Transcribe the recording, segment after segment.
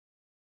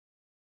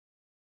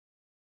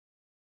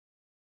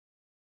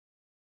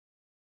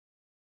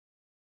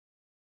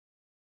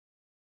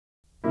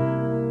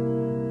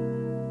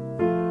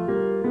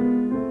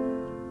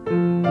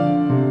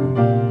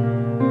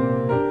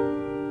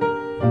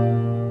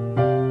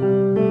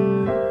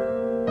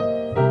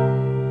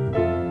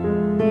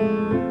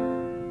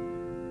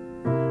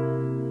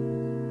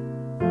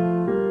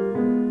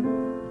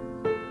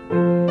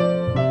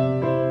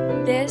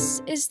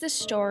the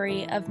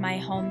story of my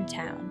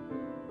hometown.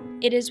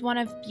 It is one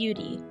of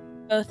beauty,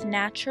 both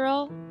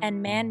natural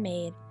and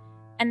man-made,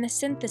 and the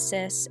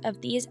synthesis of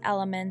these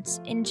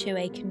elements into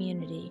a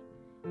community.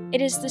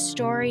 It is the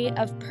story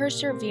of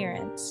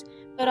perseverance,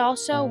 but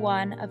also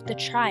one of the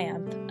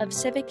triumph of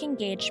civic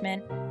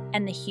engagement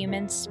and the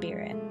human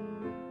spirit.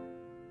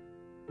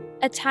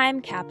 A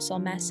time capsule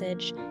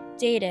message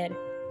dated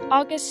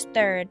August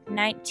 3,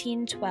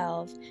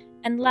 1912,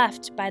 and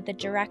left by the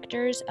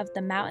directors of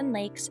the Mountain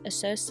Lakes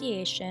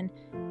Association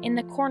in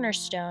the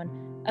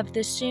cornerstone of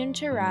the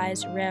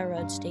soon-to-rise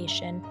railroad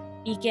station,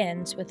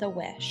 begins with a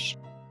wish.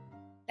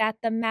 That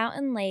the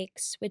mountain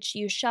lakes which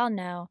you shall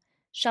know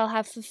shall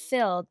have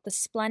fulfilled the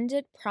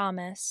splendid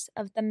promise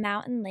of the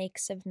mountain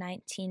lakes of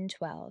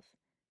 1912.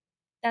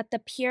 That the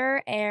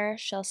pure air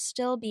shall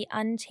still be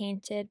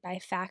untainted by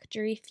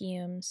factory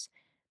fumes,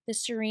 the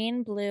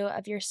serene blue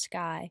of your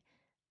sky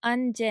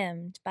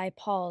undimmed by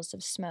palls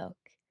of smoke.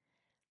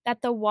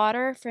 That the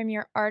water from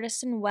your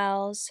artisan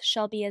wells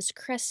shall be as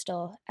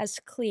crystal, as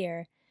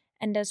clear,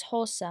 and as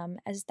wholesome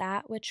as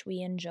that which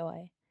we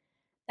enjoy.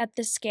 That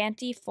the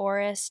scanty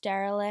forest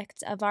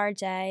derelict of our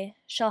day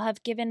shall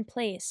have given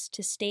place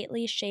to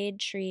stately shade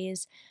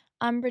trees,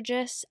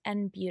 umbrageous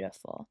and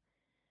beautiful.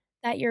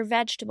 That your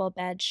vegetable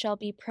beds shall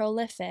be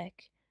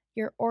prolific,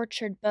 your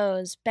orchard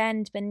boughs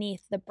bend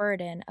beneath the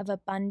burden of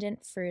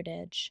abundant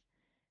fruitage.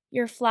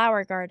 Your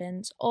flower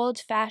gardens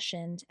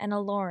old-fashioned and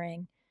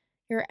alluring,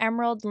 your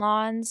emerald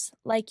lawns,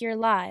 like your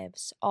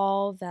lives,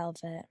 all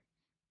velvet.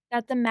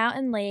 That the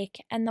mountain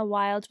lake and the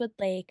wildwood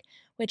lake,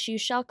 which you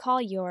shall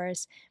call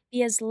yours,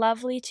 be as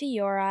lovely to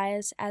your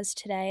eyes as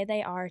today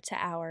they are to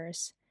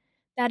ours.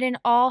 That in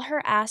all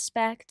her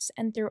aspects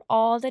and through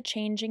all the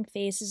changing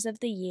phases of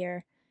the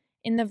year,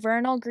 in the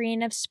vernal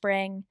green of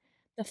spring,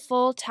 the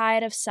full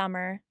tide of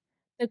summer,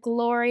 the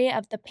glory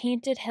of the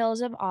painted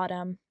hills of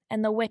autumn,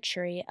 and the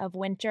witchery of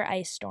winter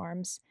ice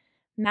storms,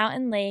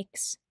 Mountain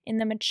Lakes, in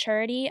the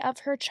maturity of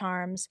her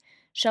charms,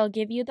 shall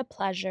give you the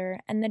pleasure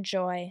and the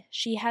joy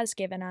she has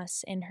given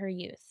us in her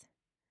youth.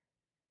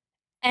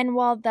 And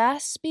while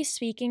thus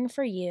bespeaking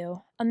for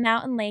you a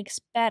mountain lakes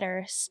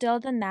better still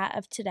than that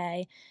of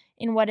today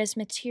in what is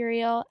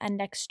material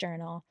and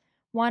external,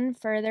 one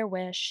further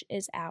wish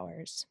is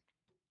ours.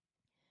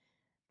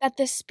 That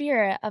the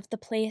spirit of the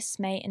place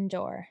may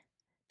endure,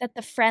 that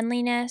the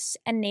friendliness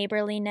and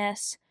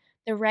neighborliness,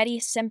 the ready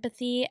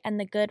sympathy and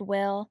the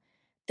goodwill,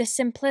 the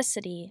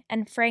simplicity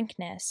and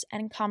frankness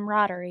and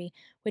camaraderie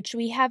which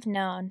we have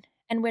known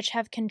and which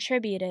have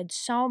contributed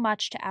so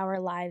much to our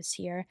lives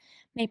here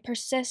may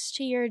persist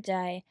to your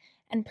day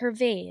and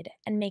pervade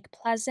and make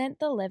pleasant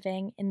the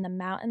living in the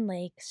mountain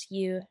lakes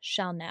you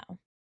shall know.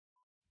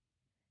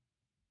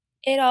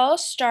 It all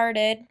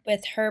started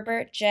with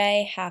Herbert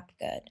J.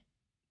 Hapgood,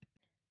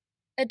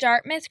 a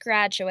Dartmouth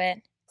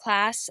graduate,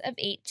 class of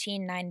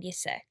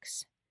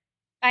 1896.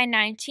 By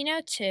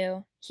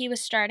 1902, he was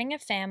starting a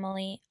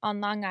family on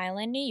Long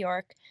Island, New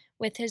York,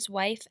 with his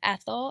wife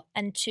Ethel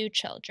and 2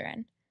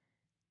 children.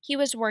 He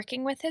was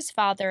working with his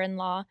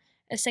father-in-law,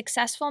 a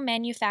successful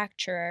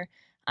manufacturer,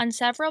 on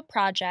several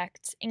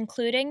projects,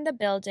 including the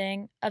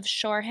building of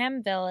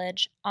Shoreham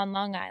Village on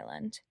Long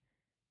Island.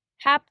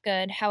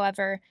 Hapgood,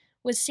 however,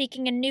 was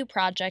seeking a new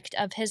project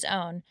of his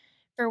own,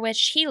 for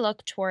which he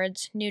looked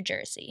towards New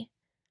Jersey.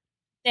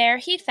 There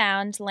he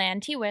found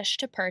land he wished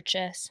to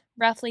purchase,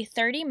 roughly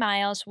 30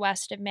 miles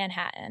west of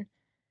Manhattan.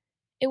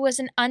 It was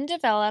an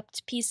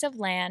undeveloped piece of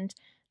land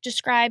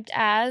described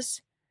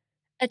as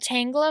a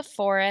tangle of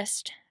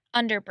forest,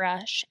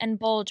 underbrush, and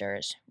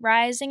boulders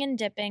rising and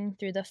dipping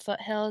through the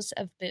foothills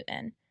of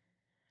Boonton.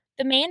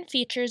 The main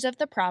features of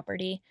the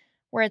property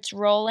were its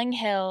rolling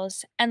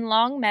hills and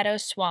long meadow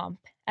swamp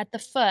at the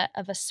foot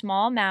of a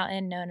small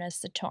mountain known as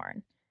the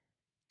Torn,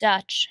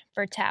 Dutch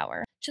for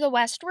tower. To the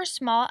west were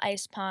small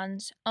ice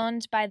ponds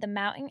owned by the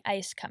Mountain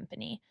Ice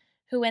Company,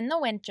 who in the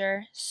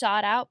winter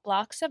sought out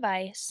blocks of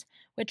ice,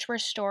 which were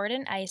stored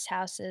in ice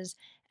houses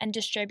and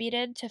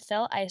distributed to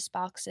fill ice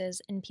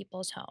boxes in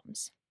people's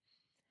homes.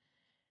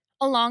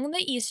 Along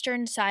the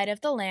eastern side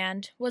of the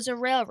land was a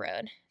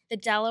railroad, the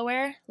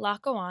Delaware,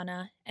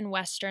 Lackawanna, and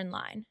Western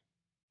Line.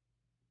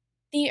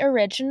 The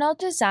original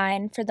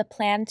design for the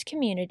planned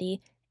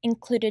community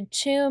included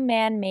 2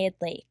 man-made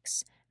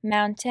lakes,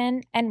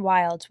 Mountain and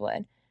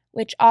Wildwood,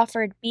 which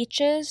offered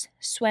beaches,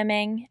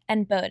 swimming,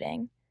 and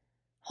boating.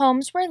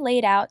 Homes were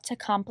laid out to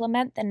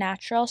complement the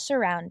natural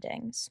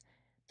surroundings.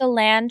 The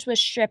land was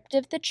stripped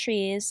of the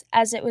trees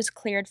as it was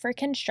cleared for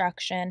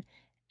construction,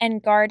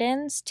 and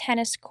gardens,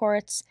 tennis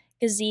courts,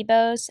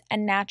 gazebos,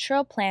 and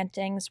natural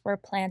plantings were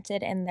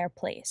planted in their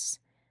place.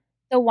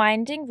 The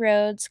winding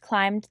roads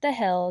climbed the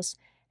hills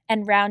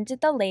and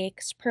rounded the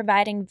lakes,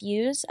 providing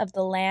views of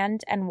the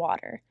land and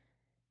water.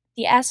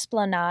 The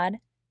Esplanade,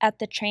 at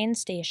the train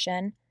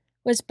station,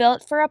 was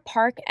built for a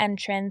park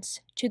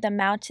entrance to the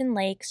Mountain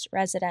Lakes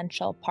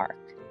Residential Park.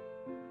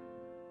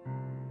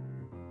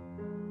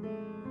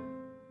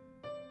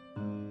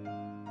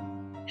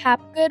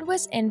 Hapgood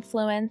was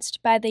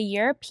influenced by the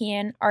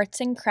European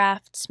arts and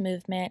crafts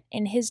movement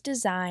in his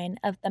design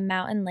of the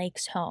Mountain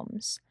Lakes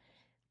homes.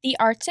 The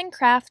arts and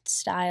crafts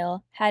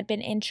style had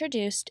been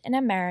introduced in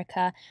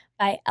America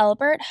by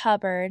Elbert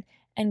Hubbard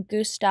and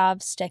Gustav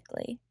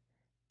Stickley.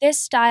 This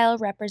style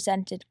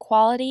represented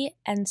quality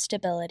and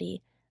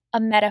stability, a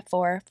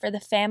metaphor for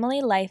the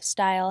family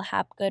lifestyle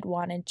Hapgood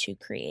wanted to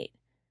create.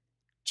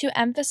 To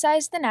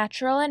emphasize the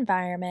natural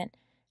environment,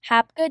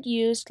 Hapgood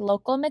used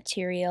local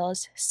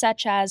materials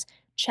such as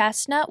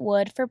chestnut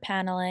wood for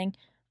paneling,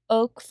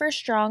 oak for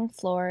strong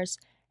floors,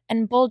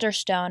 and boulder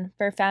stone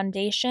for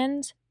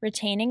foundations,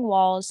 retaining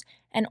walls,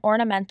 and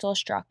ornamental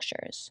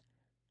structures.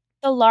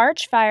 The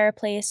large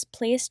fireplace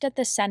placed at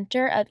the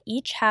center of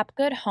each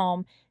Hapgood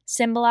home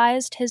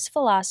symbolized his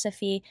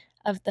philosophy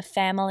of the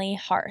family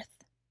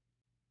hearth.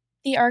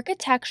 The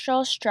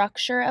architectural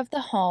structure of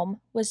the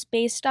home was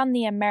based on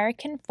the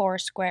American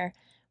foursquare,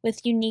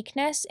 with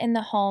uniqueness in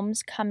the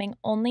homes coming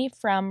only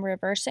from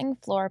reversing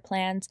floor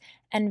plans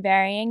and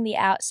varying the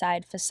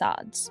outside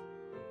facades.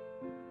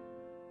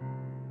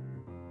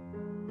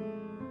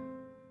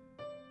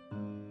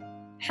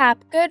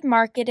 Hapgood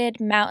marketed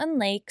Mountain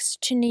Lakes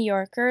to New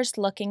Yorkers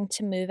looking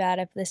to move out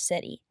of the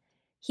city.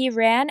 He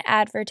ran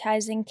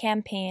advertising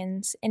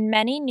campaigns in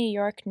many New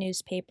York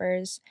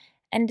newspapers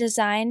and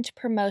designed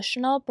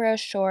promotional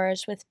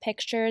brochures with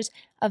pictures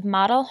of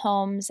model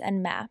homes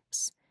and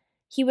maps.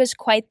 He was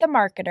quite the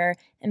marketer,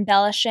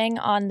 embellishing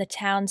on the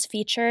town's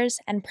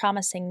features and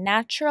promising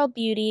natural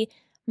beauty,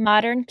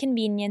 modern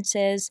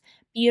conveniences,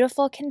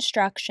 beautiful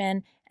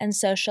construction, and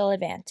social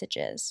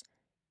advantages.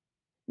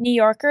 New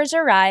Yorkers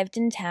arrived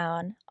in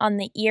town on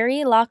the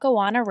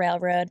Erie-Lackawanna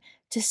Railroad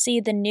to see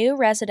the new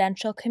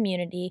residential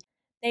community.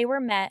 They were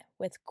met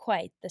with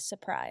quite the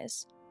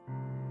surprise.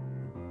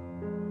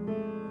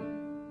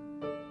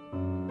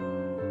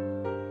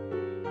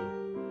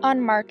 On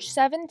March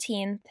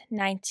 17,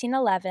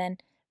 1911,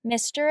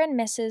 Mr. and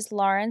Mrs.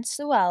 Lawrence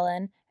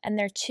Llewellyn and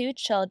their two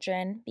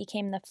children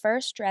became the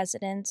first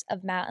residents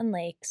of Mountain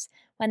Lakes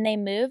when they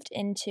moved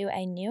into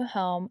a new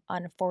home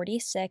on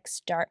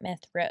 46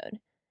 Dartmouth Road.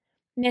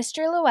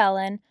 Mr.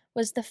 Llewellyn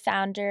was the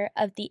founder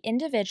of the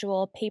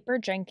individual paper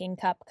drinking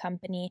cup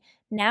company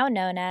now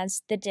known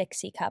as the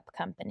Dixie Cup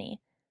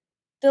Company.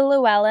 The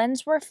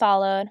Llewellyns were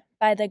followed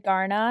by the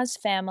Garnaz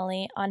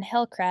family on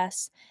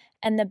Hillcrest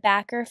and the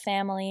Backer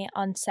family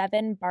on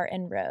 7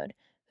 Barton Road,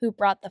 who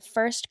brought the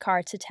first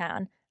car to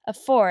town, a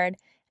Ford,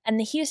 and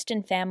the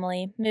Houston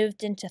family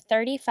moved into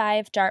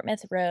 35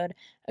 Dartmouth Road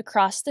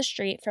across the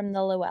street from the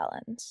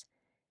Llewellyns.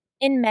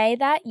 In May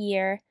that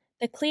year,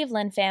 the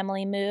Cleveland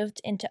family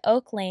moved into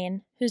Oak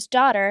Lane, whose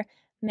daughter,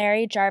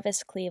 Mary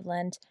Jarvis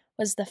Cleveland,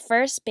 was the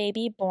first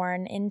baby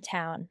born in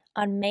town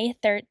on May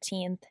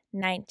 13,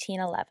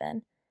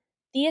 1911.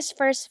 These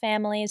first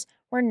families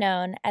were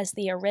known as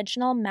the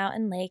original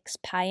Mountain Lakes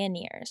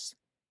pioneers.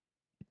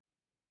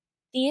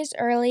 These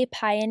early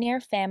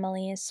pioneer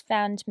families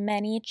found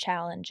many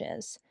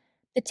challenges.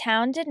 The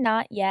town did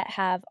not yet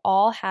have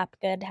all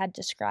Hapgood had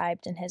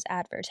described in his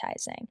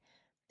advertising.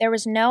 There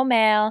was no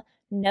mail,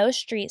 no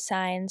street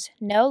signs,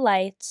 no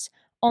lights,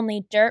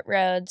 only dirt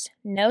roads,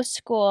 no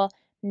school,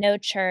 no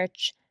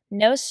church,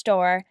 no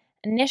store,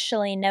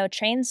 initially no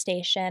train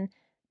station,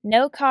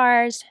 no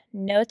cars,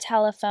 no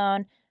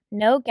telephone,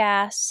 no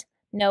gas,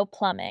 no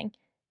plumbing.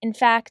 In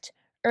fact,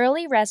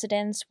 early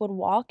residents would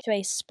walk to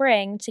a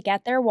spring to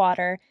get their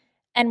water,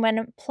 and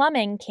when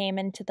plumbing came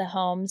into the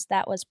homes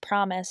that was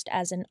promised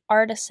as an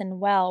artisan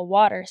well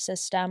water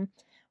system,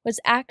 was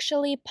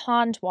actually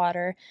pond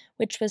water,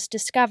 which was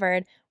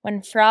discovered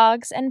when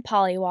frogs and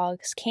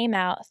pollywogs came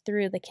out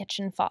through the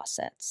kitchen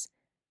faucets.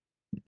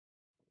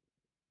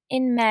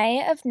 In May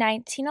of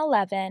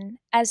 1911,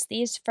 as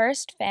these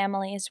first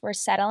families were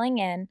settling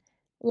in,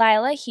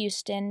 Lila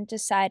Houston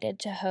decided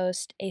to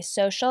host a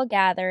social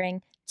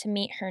gathering to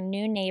meet her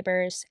new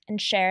neighbors and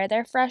share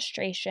their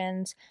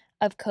frustrations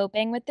of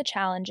coping with the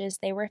challenges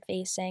they were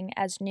facing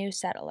as new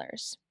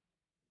settlers.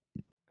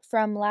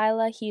 From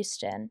Lila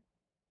Houston: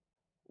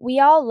 "We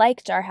all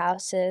liked our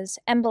houses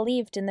and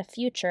believed in the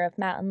future of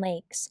Mountain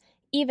Lakes,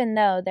 even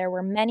though there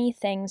were many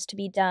things to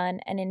be done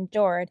and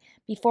endured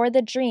before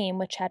the dream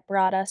which had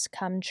brought us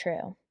come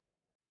true."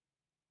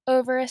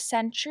 Over a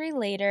century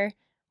later,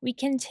 we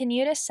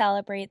continue to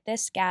celebrate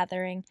this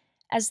gathering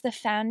as the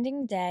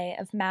founding day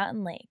of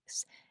Mountain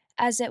Lakes,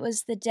 as it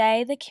was the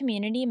day the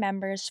community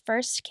members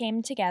first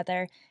came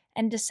together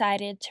and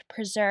decided to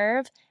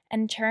preserve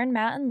and turn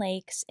Mountain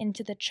Lakes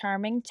into the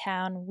charming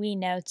town we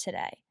know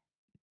today.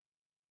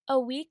 A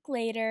week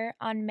later,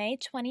 on May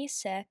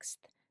 26th,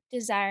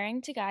 desiring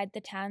to guide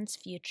the town's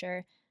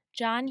future,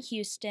 John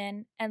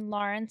Houston and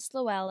Lawrence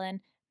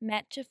Llewellyn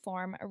met to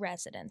form a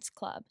residents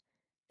club.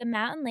 The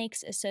Mountain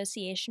Lakes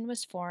Association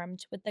was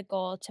formed with the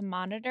goal to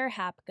monitor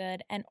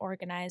Hapgood and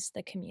organize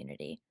the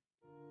community.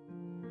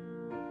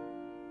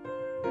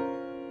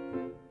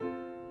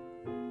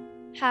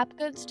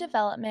 Hapgood's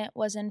development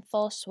was in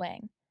full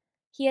swing.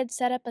 He had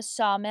set up a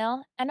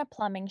sawmill and a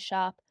plumbing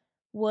shop,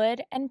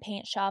 wood and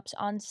paint shops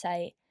on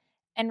site,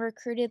 and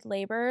recruited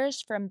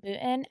laborers from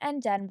Boonton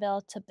and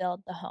Denville to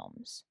build the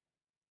homes.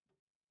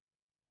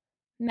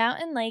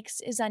 Mountain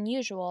Lakes is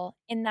unusual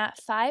in that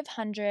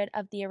 500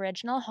 of the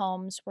original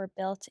homes were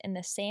built in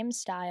the same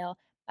style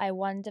by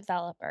one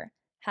developer,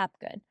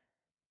 Hapgood,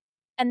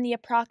 and the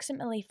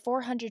approximately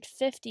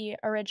 450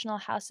 original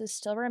houses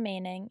still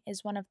remaining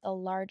is one of the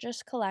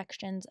largest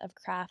collections of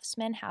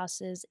craftsman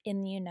houses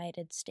in the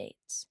United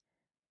States.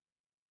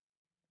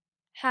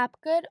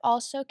 Hapgood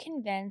also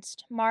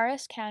convinced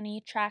Morris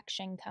County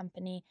Traction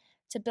Company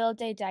to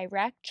build a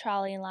direct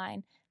trolley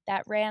line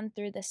that ran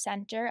through the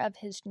center of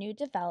his new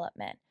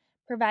development,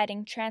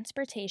 providing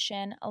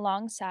transportation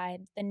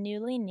alongside the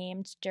newly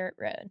named dirt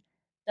road,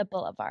 the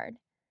Boulevard.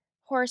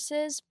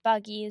 Horses,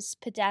 buggies,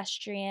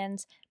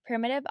 pedestrians,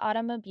 primitive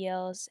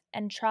automobiles,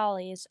 and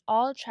trolleys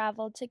all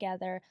traveled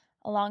together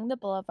along the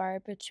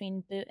boulevard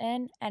between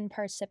Boonton and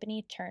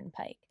Parsippany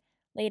Turnpike,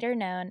 later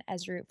known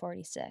as Route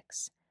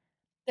 46.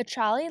 The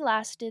trolley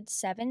lasted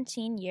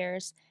 17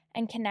 years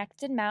and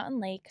connected Mountain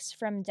Lakes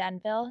from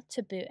Denville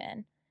to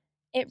Boonton.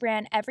 It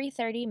ran every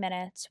 30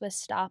 minutes with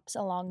stops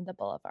along the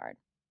boulevard.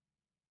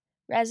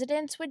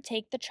 Residents would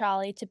take the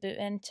trolley to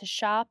Boonton to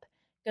shop,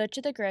 go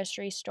to the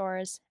grocery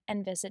stores,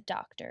 and visit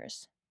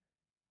doctors.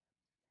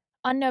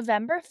 On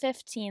November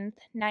 15,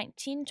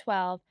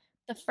 1912,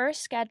 the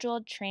first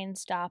scheduled train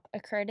stop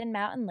occurred in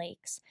Mountain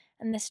Lakes,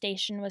 and the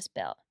station was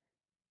built.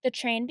 The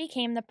train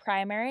became the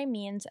primary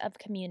means of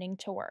commuting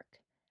to work.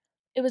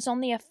 It was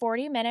only a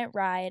 40-minute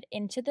ride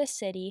into the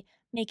city,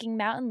 making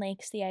Mountain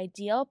Lakes the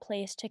ideal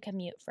place to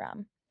commute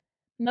from.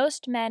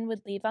 Most men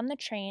would leave on the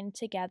train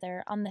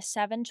together on the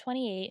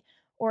 7:28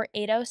 or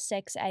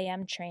 8:06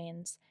 a.m.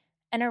 trains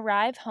and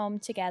arrive home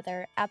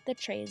together at the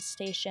train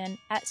station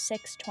at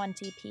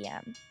 6:20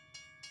 p.m.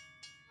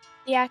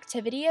 The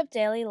activity of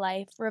daily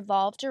life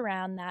revolved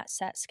around that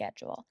set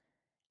schedule.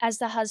 As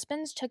the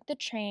husbands took the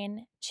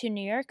train to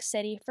New York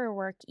City for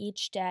work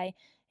each day,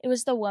 it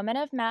was the women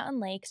of Mountain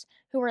Lakes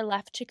who were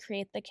left to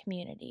create the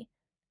community.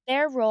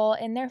 Their role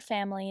in their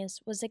families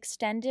was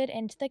extended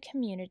into the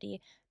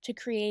community to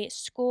create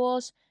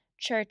schools,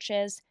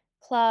 churches,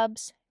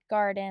 clubs,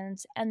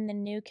 gardens, and the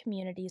new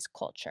community's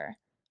culture.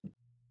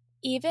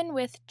 Even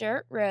with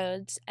dirt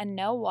roads and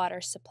no water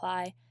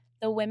supply,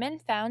 the women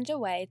found a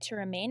way to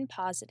remain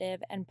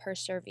positive and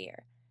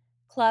persevere.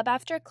 Club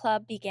after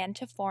club began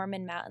to form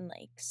in Mountain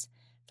Lakes,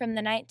 from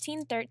the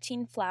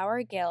 1913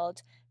 Flower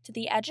Guild to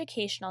the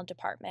Educational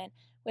Department,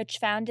 which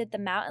founded the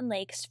Mountain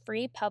Lakes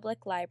Free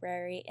Public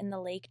Library in the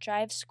Lake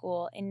Drive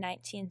School in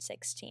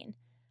 1916.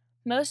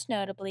 Most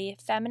notably,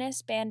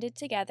 feminists banded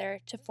together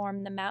to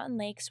form the Mountain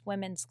Lakes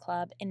Women's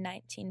Club in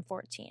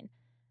 1914.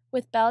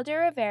 With Belle de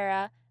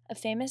Rivera, a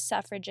famous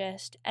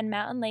suffragist and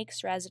Mountain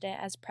Lakes resident,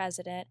 as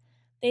president,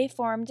 they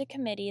formed a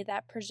committee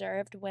that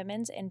preserved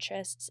women's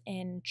interests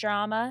in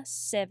drama,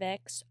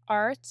 civics,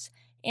 arts,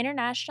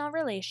 international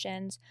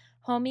relations,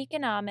 home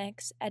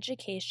economics,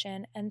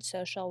 education, and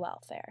social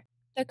welfare.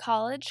 The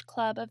College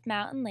Club of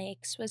Mountain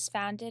Lakes was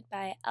founded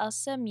by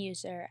Elsa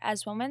Muser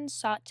as women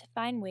sought to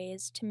find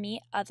ways to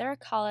meet other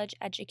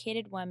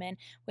college-educated women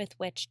with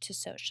which to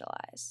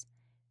socialize.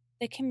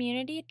 The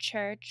community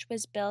church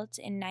was built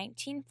in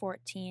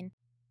 1914.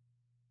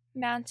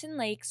 Mountain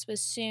Lakes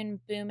was soon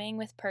booming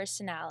with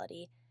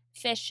personality.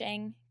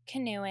 Fishing,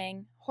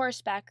 canoeing,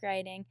 horseback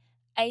riding,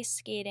 ice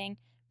skating,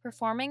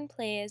 performing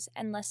plays,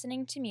 and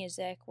listening to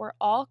music were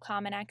all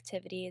common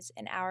activities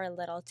in our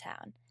little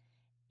town.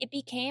 It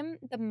became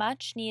the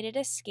much-needed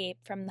escape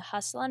from the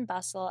hustle and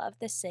bustle of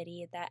the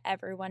city that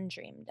everyone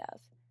dreamed of.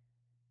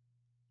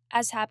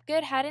 As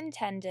Hapgood had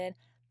intended,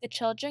 the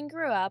children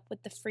grew up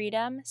with the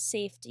freedom,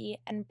 safety,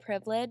 and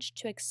privilege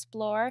to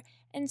explore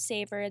and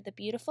savor the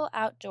beautiful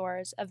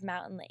outdoors of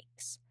Mountain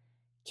Lakes.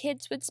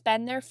 Kids would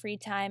spend their free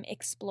time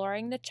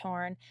exploring the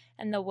Torn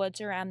and the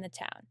woods around the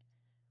town.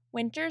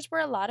 Winters were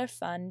a lot of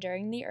fun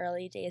during the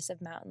early days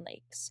of Mountain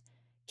Lakes.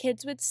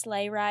 Kids would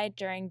sleigh ride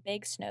during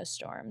big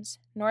snowstorms.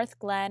 North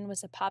Glen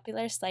was a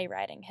popular sleigh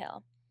riding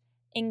hill.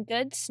 In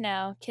good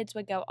snow, kids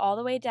would go all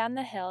the way down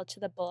the hill to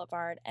the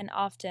boulevard and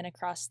often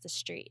across the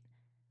street.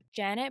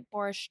 Janet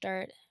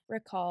Borstert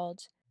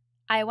recalled,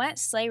 "I went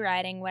sleigh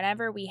riding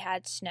whenever we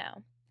had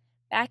snow.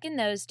 Back in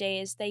those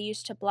days, they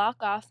used to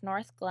block off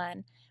North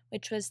Glen,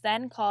 which was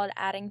then called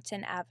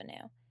Addington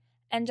Avenue.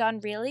 And on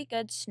really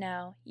good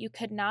snow, you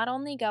could not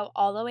only go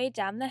all the way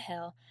down the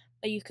hill,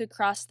 but you could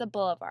cross the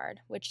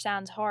boulevard, which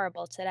sounds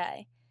horrible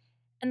today.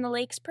 And the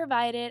lakes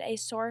provided a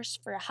source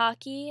for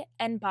hockey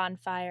and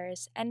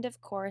bonfires, and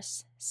of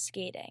course,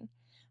 skating.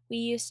 We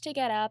used to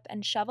get up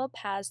and shovel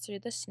paths through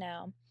the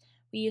snow.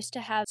 We used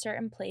to have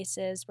certain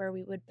places where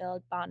we would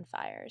build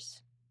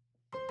bonfires."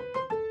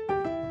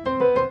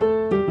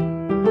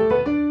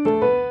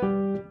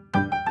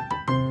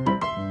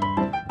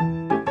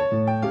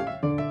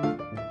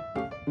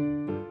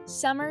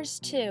 Summers,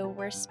 too,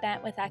 were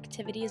spent with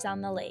activities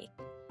on the lake.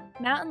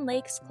 Mountain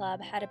Lakes Club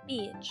had a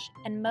beach,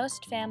 and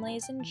most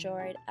families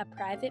enjoyed a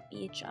private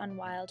beach on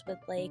Wildwood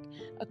Lake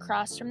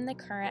across from the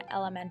current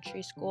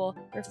elementary school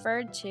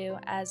referred to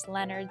as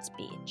Leonard's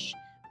Beach,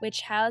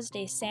 which housed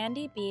a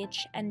sandy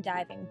beach and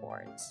diving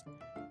boards.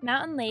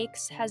 Mountain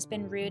Lakes has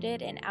been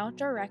rooted in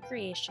outdoor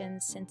recreation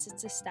since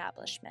its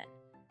establishment.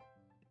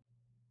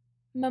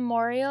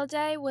 Memorial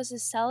Day was a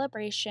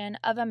celebration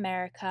of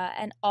America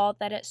and all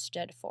that it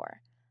stood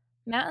for.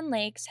 Mountain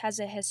Lakes has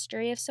a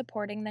history of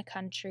supporting the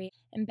country,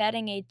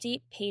 embedding a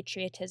deep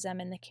patriotism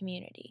in the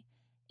community.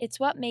 It's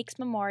what makes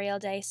Memorial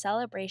Day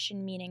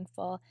celebration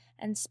meaningful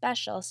and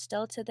special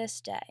still to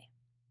this day.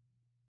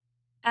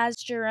 As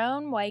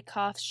Jerome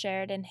Wyckoff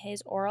shared in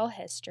his oral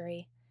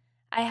history,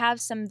 I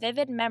have some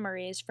vivid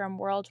memories from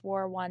World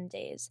War I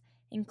days,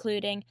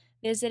 including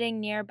visiting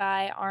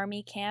nearby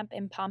Army camp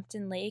in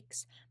Pompton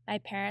Lakes, my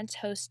parents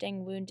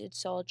hosting wounded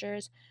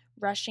soldiers,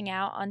 rushing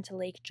out onto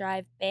Lake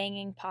Drive,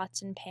 banging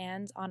pots and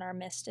pans on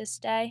Armistice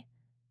Day.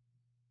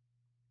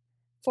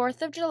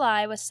 4th of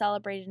July was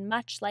celebrated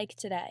much like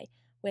today,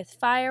 with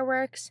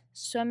fireworks,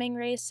 swimming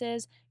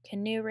races,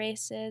 canoe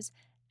races,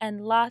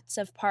 and lots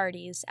of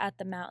parties at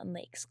the Mountain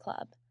Lakes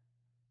Club.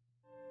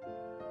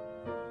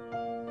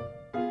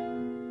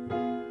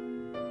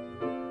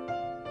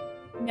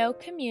 No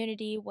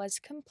community was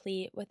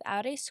complete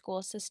without a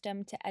school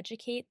system to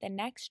educate the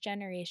next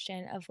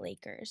generation of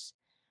Lakers.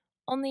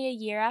 Only a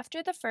year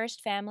after the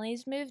first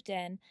families moved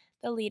in,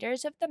 the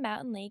leaders of the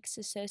Mountain Lakes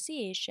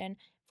Association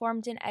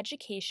formed an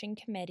education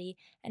committee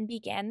and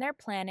began their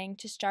planning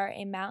to start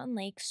a Mountain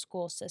Lakes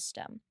school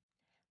system.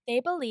 They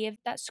believed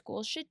that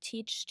schools should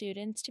teach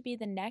students to be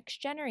the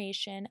next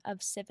generation of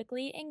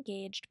civically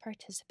engaged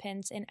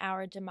participants in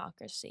our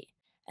democracy,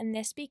 and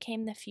this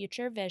became the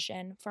future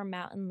vision for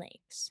Mountain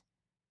Lakes.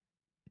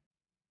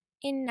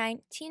 In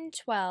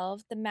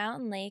 1912, the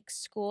Mountain Lakes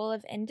School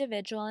of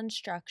Individual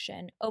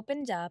Instruction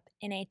opened up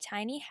in a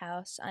tiny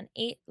house on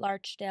 8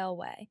 Larchdale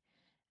Way.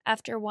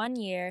 After 1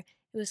 year,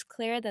 it was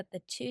clear that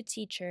the 2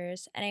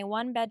 teachers and a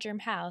 1-bedroom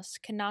house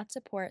could not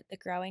support the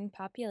growing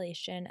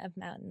population of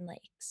Mountain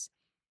Lakes.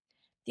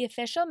 The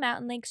official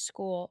Mountain Lakes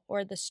School,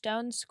 or the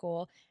Stone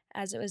School,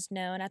 as it was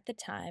known at the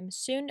time,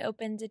 soon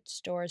opened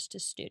its doors to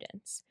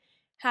students.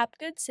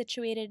 Hapgood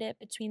situated it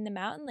between the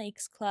Mountain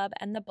Lakes Club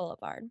and the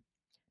Boulevard.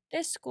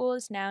 This school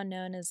is now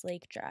known as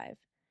Lake Drive.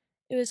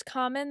 It was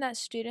common that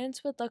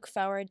students would look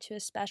forward to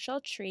a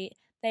special treat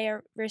they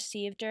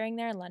received during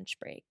their lunch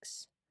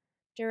breaks.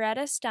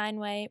 Doretta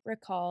Steinway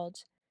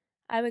recalled,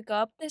 "I would go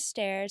up the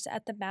stairs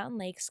at the Mountain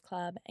Lakes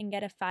Club and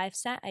get a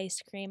 5-cent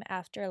ice cream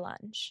after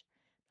lunch.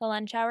 The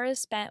lunch hour is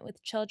spent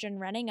with children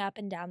running up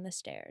and down the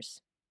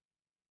stairs.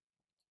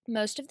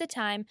 Most of the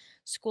time,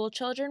 school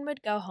children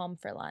would go home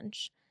for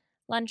lunch.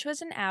 Lunch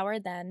was an hour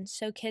then,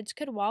 so kids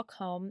could walk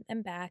home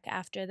and back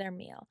after their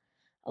meal.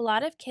 A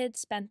lot of kids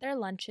spent their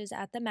lunches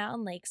at the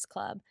Mountain Lakes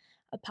Club,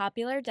 a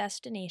popular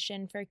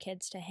destination for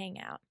kids to hang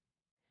out.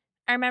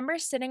 I remember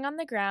sitting on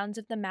the grounds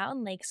of the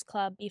Mountain Lakes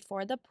Club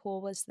before the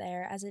pool was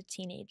there as a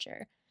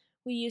teenager.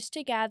 We used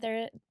to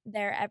gather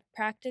there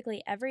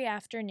practically every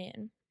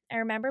afternoon. I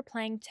remember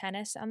playing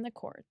tennis on the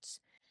courts.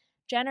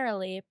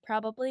 Generally,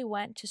 probably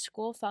went to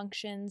school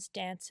functions,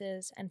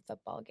 dances, and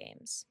football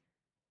games.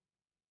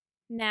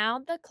 Now,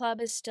 the club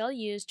is still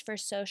used for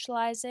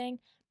socializing,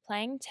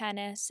 playing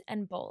tennis,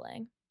 and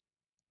bowling.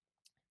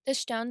 The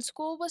Stone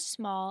School was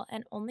small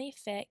and only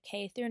fit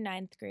K through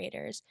 9th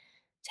graders.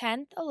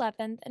 10th,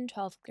 11th, and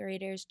 12th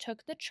graders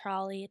took the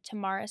trolley to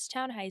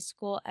Morristown High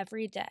School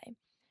every day.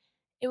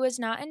 It was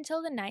not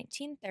until the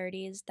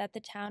 1930s that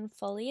the town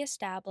fully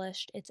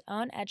established its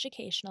own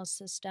educational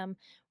system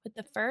with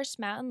the first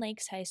Mountain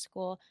Lakes High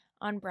School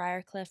on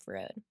Briarcliff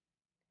Road.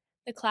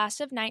 The class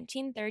of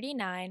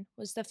 1939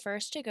 was the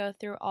first to go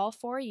through all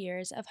 4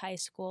 years of high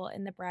school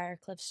in the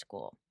Briarcliff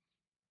School.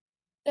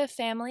 The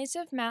families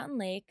of Mountain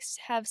Lakes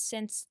have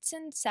since its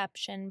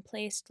inception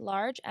placed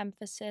large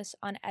emphasis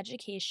on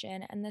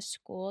education, and the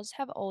schools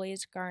have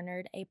always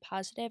garnered a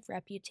positive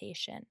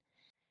reputation.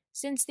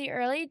 Since the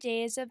early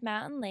days of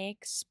Mountain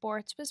Lakes,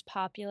 sports was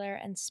popular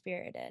and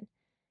spirited.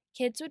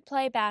 Kids would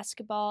play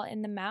basketball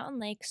in the Mountain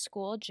Lakes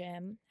School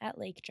gym at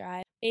Lake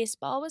Drive.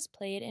 Baseball was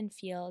played in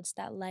fields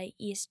that lay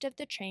east of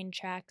the train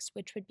tracks,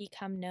 which would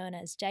become known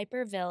as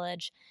Diaper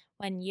Village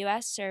when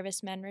U.S.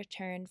 servicemen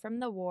returned from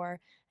the war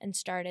and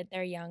started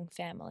their young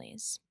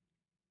families.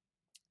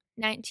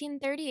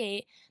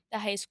 1938, the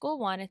high school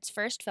won its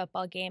first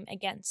football game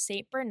against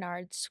St.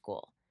 Bernard's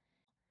School.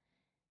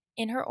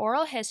 In her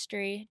oral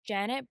history,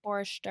 Janet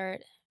Borstert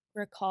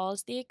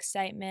recalls the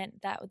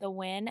excitement that the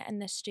win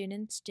and the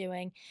students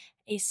doing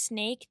a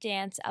snake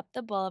dance up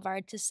the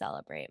boulevard to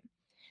celebrate.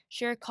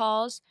 She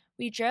recalls,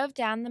 "We drove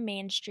down the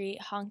main street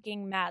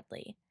honking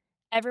madly.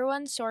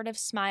 Everyone sort of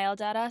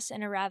smiled at us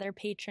in a rather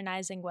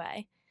patronizing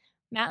way.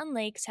 Mountain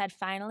Lakes had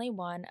finally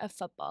won a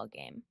football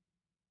game."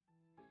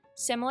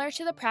 Similar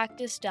to the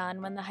practice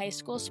done when the high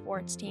school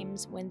sports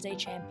teams wins a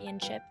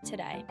championship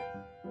today,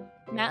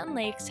 Mountain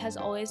Lakes has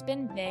always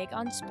been big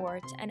on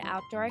sports and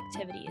outdoor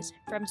activities,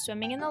 from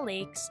swimming in the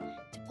lakes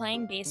to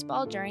playing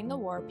baseball during the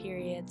war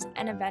periods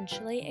and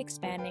eventually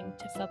expanding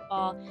to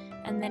football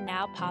and the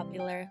now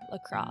popular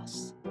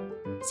lacrosse.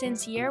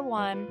 Since year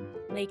one,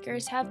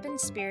 Lakers have been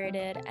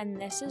spirited,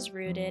 and this is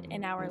rooted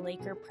in our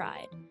Laker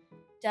pride.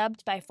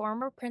 Dubbed by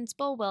former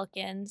Principal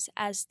Wilkins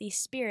as the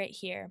spirit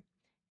here,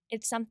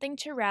 it's something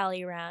to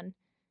rally around.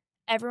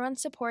 Everyone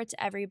supports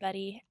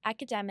everybody,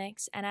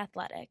 academics and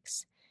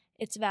athletics.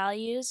 It's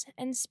values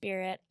and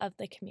spirit of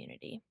the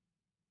community.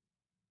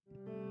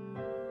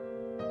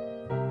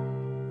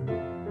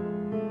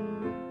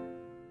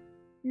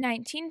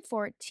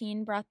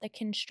 "1914 brought the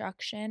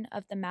construction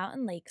of the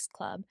Mountain Lakes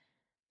Club,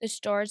 the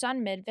stores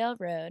on Midvale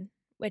Road,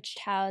 which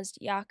housed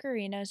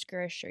Yacarino's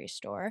grocery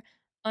store,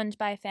 owned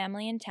by a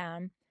family in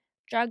town,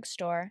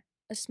 drugstore,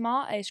 a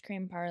small ice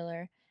cream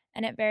parlor,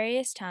 and at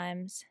various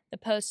times, the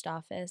post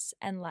office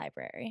and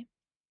library.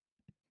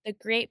 The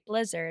Great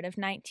Blizzard of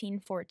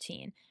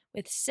 1914,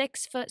 with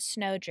 6-foot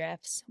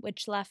snowdrifts,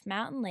 which left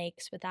Mountain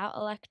Lakes without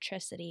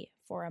electricity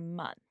for a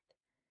month.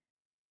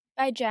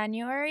 By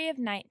January of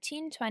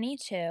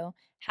 1922,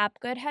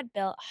 Hapgood had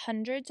built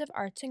hundreds of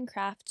arts and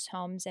crafts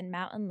homes in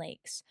Mountain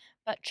Lakes,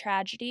 but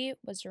tragedy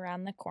was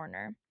around the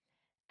corner.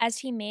 As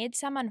he made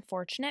some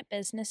unfortunate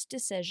business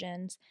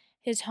decisions,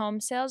 his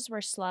home sales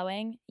were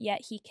slowing,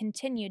 yet he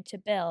continued to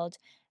build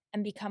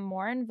and become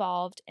more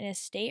involved in a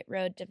state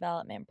road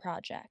development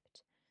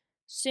project.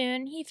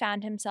 Soon he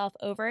found himself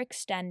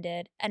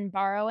overextended and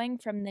borrowing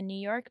from the New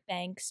York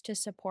banks to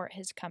support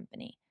his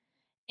company.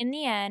 In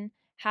the end,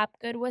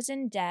 Hapgood was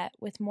in debt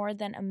with more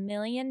than $1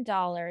 million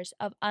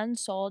of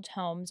unsold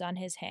homes on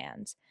his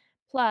hands,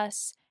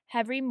 plus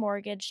heavy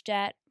mortgage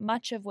debt,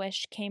 much of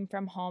which came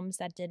from homes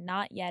that did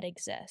not yet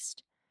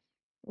exist.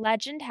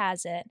 Legend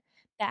has it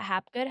that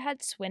Hapgood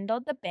had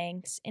swindled the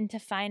banks into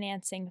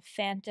financing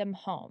phantom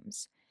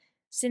homes.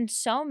 Since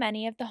so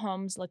many of the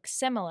homes looked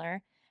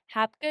similar,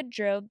 Hapgood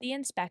drove the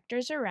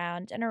inspectors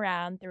around and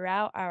around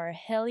throughout our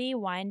hilly,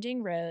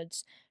 winding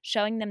roads,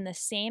 showing them the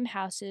same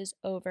houses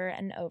over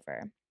and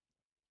over.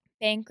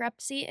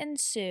 Bankruptcy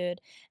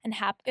ensued, and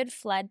Hapgood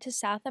fled to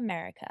South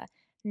America,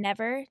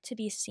 never to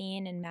be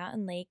seen in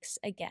Mountain Lakes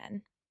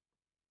again.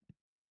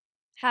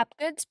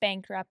 Hapgood's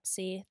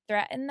bankruptcy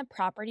threatened the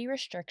property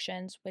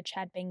restrictions which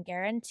had been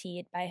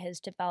guaranteed by his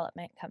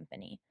development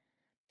company.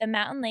 The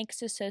Mountain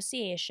Lakes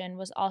Association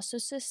was also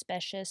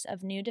suspicious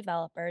of new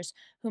developers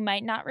who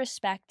might not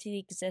respect the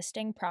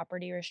existing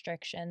property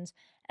restrictions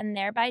and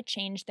thereby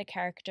change the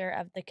character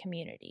of the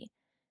community.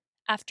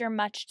 After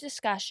much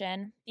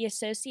discussion, the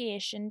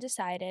association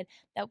decided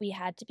that we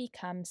had to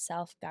become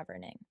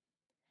self-governing.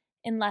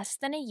 In less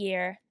than a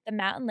year, the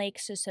Mountain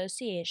Lakes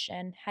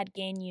Association had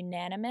gained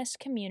unanimous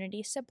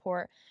community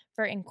support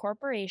for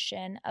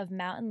incorporation of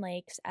Mountain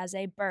Lakes as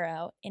a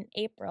borough in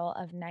April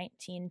of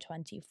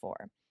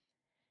 1924.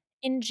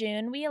 In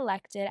June, we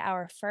elected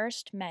our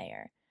first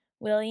mayor,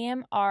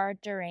 William R.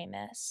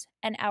 Doremus,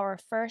 and our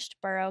first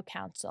borough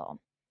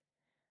council.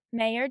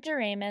 Mayor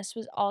Doremus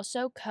was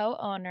also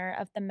co-owner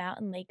of the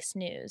Mountain Lakes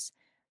News,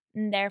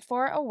 and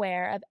therefore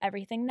aware of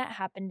everything that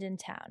happened in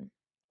town.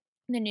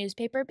 The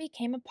newspaper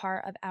became a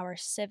part of our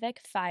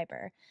civic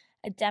fiber,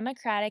 a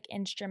democratic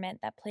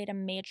instrument that played a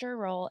major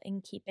role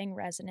in keeping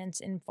residents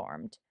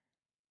informed.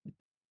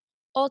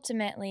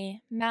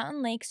 Ultimately,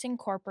 Mountain Lakes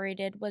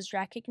Incorporated was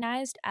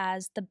recognized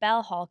as the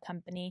Bell Hall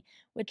Company,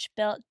 which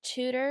built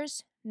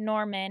Tudors,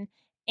 Norman,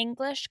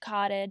 English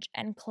cottage,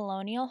 and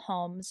colonial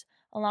homes,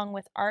 along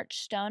with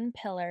arched stone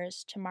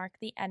pillars to mark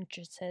the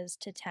entrances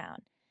to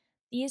town.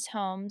 These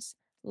homes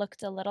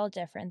looked a little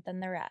different than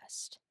the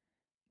rest.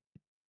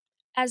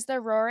 As the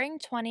Roaring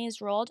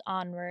Twenties rolled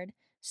onward,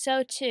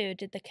 so too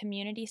did the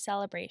community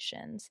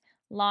celebrations,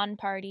 lawn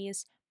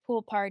parties,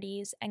 pool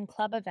parties, and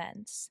club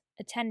events,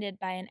 attended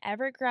by an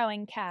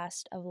ever-growing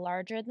cast of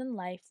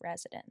larger-than-life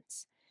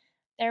residents.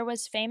 There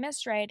was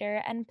famous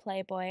writer and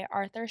playboy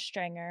Arthur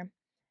Stringer,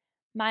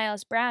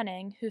 Miles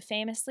Browning, who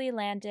famously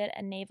landed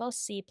a naval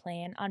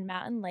seaplane on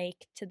Mountain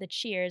Lake to the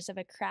cheers of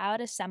a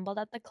crowd assembled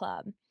at the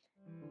club.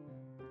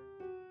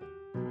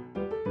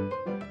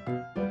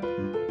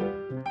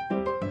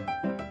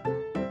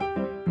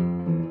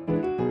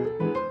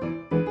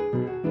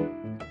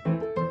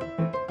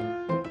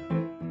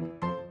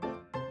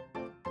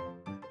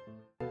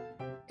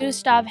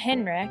 Gustav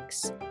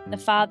Hinrichs, the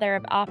father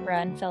of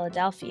opera in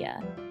Philadelphia,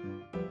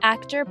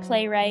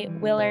 actor-playwright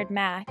Willard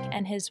Mack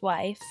and his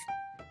wife,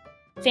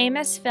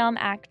 famous film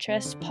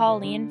actress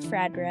Pauline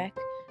Frederick,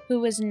 who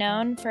was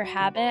known for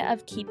habit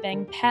of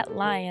keeping pet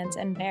lions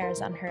and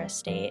bears on her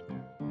estate,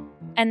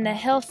 and the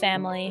Hill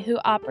family, who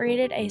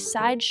operated a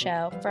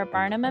sideshow for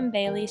Barnum and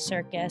Bailey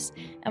Circus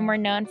and were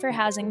known for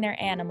housing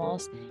their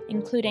animals,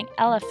 including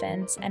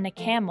elephants and a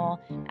camel,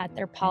 at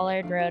their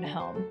Pollard Road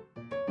home.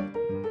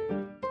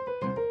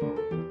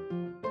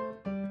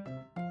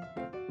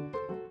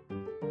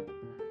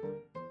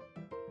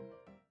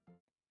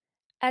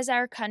 As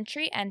our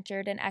country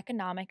entered an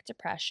economic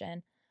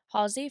depression,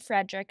 Halsey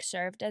Frederick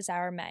served as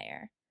our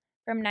mayor.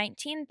 From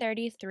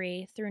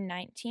 1933 through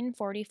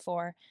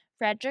 1944,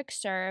 Frederick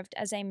served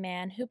as a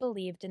man who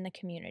believed in the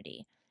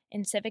community,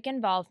 in civic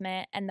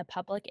involvement, and the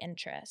public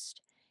interest.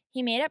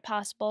 He made it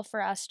possible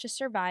for us to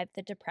survive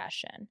the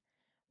Depression.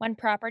 when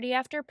property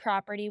after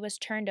property was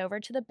turned over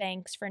to the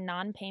banks for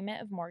non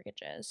payment of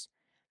mortgages.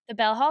 The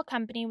Bell Hall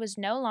Company was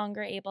no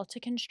longer able to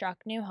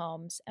construct new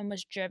homes and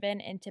was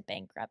driven into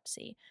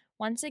bankruptcy.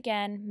 Once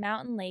again,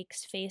 Mountain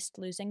Lakes faced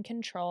losing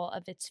control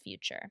of its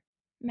future.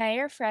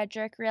 Mayor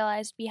Frederick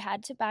realized we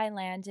had to buy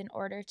land in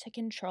order to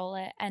control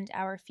it and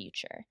our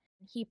future.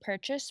 He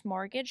purchased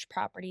mortgaged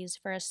properties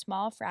for a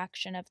small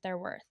fraction of their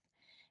worth.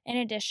 In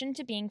addition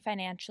to being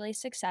financially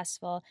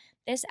successful,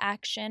 this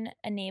action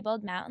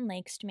enabled Mountain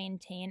Lakes to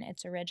maintain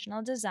its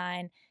original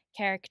design,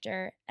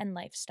 character, and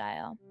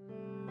lifestyle.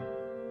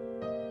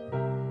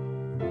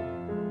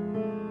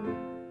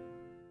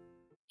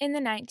 In the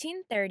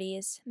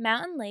 1930s,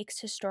 Mountain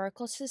Lakes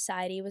Historical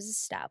Society was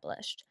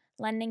established,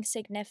 lending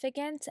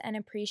significance and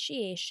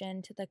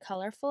appreciation to the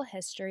colorful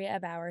history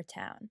of our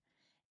town.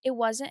 It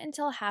wasn't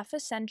until half a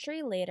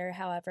century later,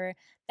 however,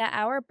 that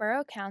our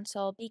borough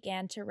council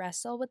began to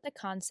wrestle with the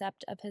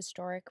concept of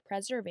historic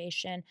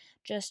preservation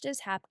just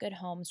as Hapgood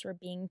homes were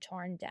being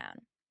torn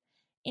down.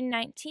 In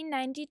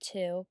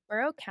 1992,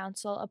 Borough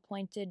Council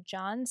appointed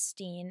John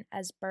Steen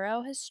as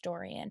borough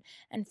historian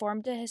and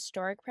formed a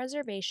historic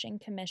preservation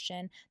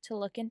commission to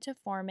look into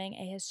forming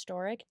a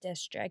historic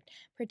district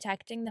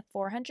protecting the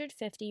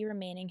 450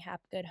 remaining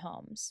Hapgood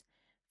homes.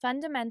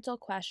 Fundamental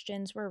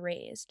questions were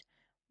raised.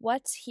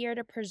 What's here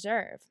to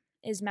preserve?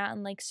 Is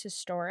Mountain Lakes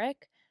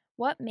historic?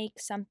 What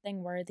makes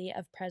something worthy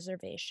of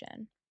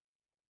preservation?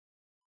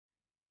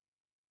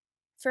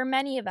 For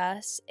many of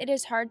us, it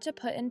is hard to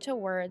put into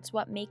words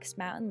what makes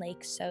Mountain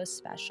Lakes so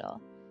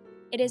special.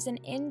 It is an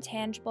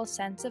intangible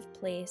sense of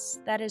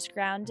place that is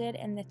grounded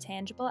in the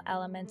tangible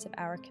elements of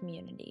our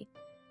community.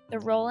 The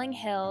rolling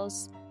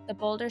hills, the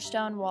boulder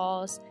stone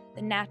walls,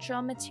 the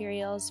natural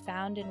materials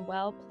found in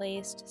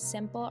well-placed,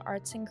 simple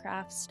arts and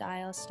crafts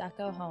style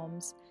stucco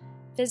homes,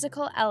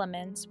 physical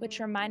elements which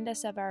remind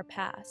us of our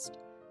past,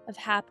 of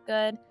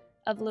Hapgood,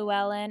 of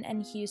Llewellyn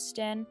and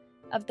Houston,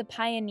 of the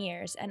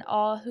pioneers and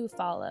all who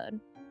followed,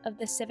 of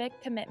the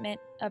civic commitment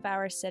of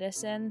our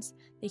citizens,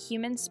 the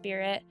human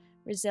spirit,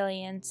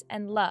 resilience,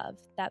 and love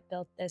that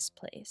built this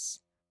place.